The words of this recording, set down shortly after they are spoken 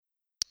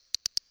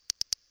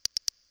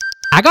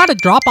I gotta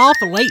drop off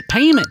a late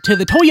payment to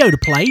the Toyota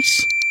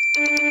place.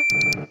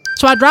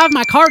 So I drive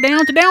my car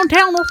down to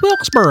downtown North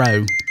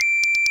Wilkesboro.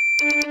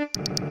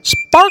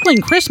 Sparkling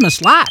Christmas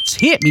lights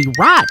hit me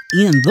right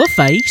in the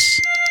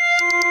face.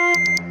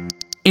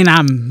 And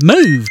I'm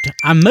moved.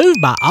 I'm moved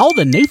by all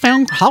the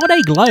newfound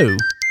holiday glow.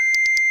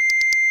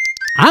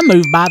 I'm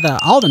moved by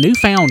all the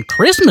newfound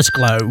Christmas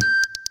glow.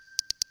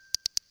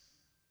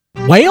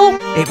 Well,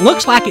 it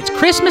looks like it's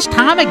Christmas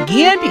time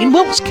again in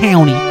Wilkes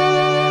County.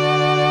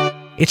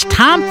 It's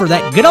time for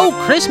that good old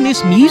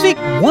Christmas music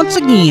once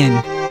again.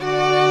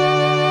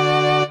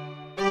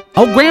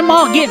 Old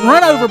Grandma getting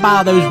run over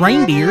by those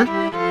reindeer.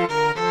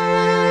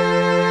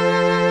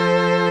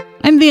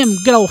 And them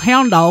good old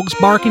hound dogs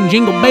barking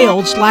jingle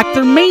bells like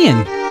they're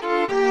men.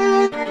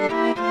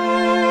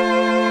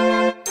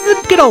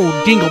 The good old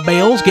jingle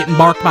bells getting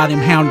barked by them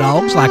hound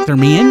dogs like they're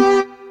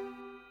men.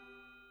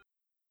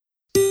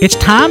 It's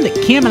time that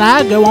Kim and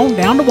I go on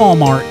down to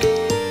Walmart.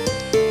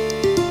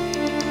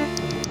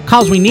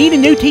 'Cause we need a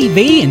new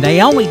TV and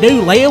they only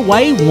do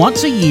layaway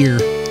once a year.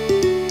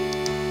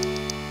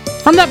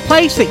 From that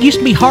place that used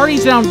to be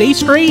Hardee's down D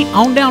Street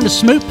on down to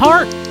Smoot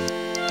Park,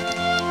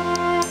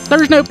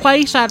 there's no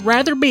place I'd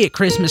rather be at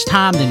Christmas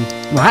time than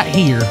right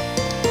here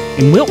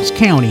in Wilkes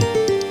County.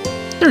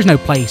 There's no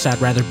place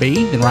I'd rather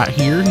be than right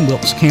here in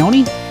Wilkes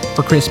County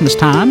for Christmas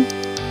time.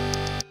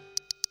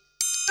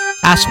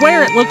 I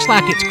swear it looks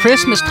like it's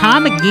Christmas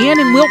time again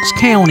in Wilkes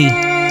County.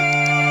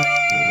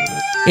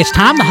 It's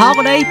time the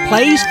holiday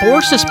plays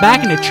force us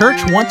back into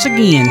church once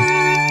again.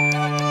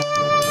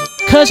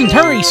 Cousin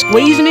Terry's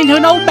squeezing into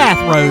an old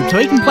bathrobe so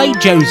he can play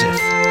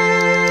Joseph.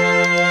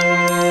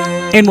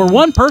 And we're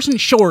one person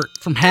short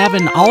from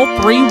having all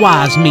three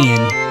wise men.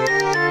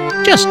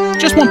 Just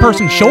one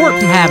person short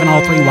from having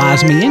all three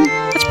wise men.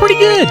 That's pretty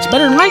good. It's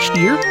better than last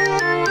year.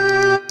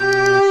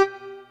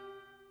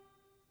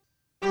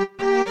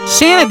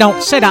 Santa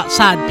don't sit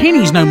outside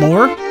Penny's no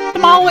more.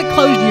 Them all that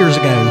closed years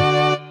ago.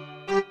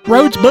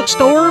 Rhodes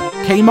Bookstore,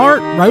 Kmart,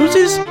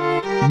 Rose's,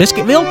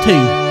 Biscuitville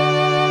too.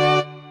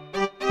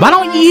 Why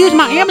don't you use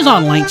my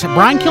Amazon links at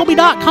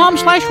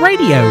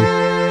briankilby.com/radio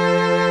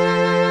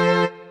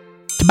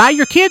to buy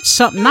your kids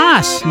something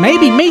nice,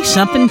 maybe me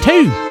something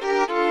too.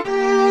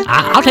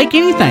 I'll take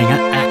anything.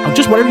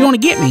 Just whatever you want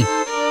to get me.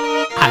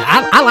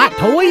 I like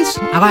toys.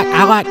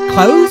 I like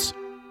clothes.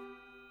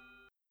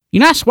 You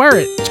know, I swear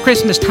it's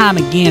Christmas time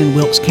again in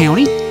Wilkes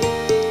County.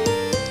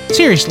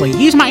 Seriously,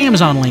 use my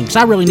Amazon links.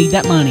 I really need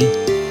that money.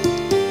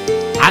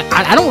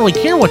 I don't really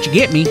care what you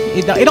get me.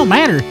 It don't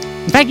matter.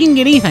 In fact, you can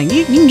get anything.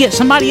 You can get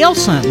somebody else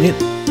something.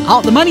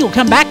 All the money will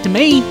come back to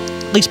me.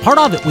 At least part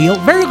of it will.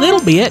 Very little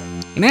bit.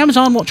 And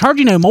Amazon won't charge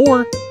you no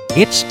more.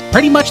 It's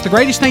pretty much the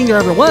greatest thing there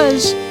ever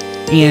was.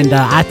 And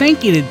I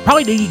think it'd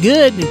probably do you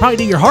good. It'd probably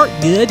do your heart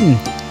good. And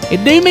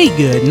it'd do me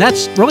good. And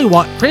that's really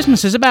what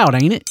Christmas is about,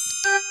 ain't it?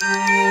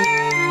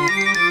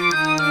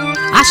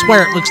 I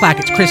swear it looks like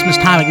it's Christmas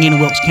time again in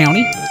Wilkes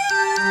County.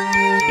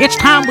 It's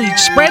time we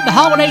spread the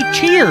holiday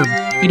cheer,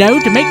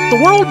 to make the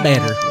world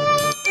better.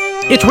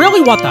 It's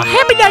really what the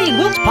Happy Day in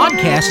Wilkes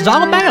podcast is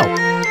all about.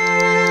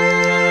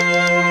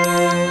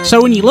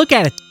 So when you look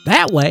at it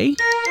that way,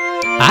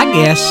 I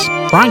guess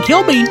Brian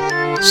Kilby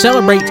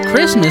celebrates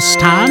Christmas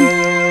time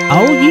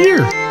all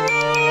year.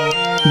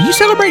 Do you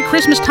celebrate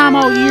Christmas time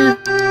all year?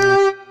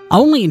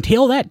 Only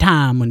until that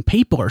time when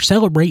people are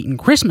celebrating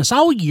Christmas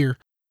all year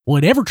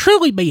would ever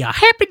truly be a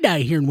happy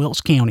day here in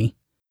Wilkes County.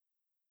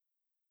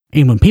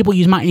 And when people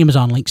use my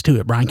Amazon links too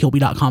at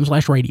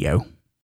briankilby.com/radio.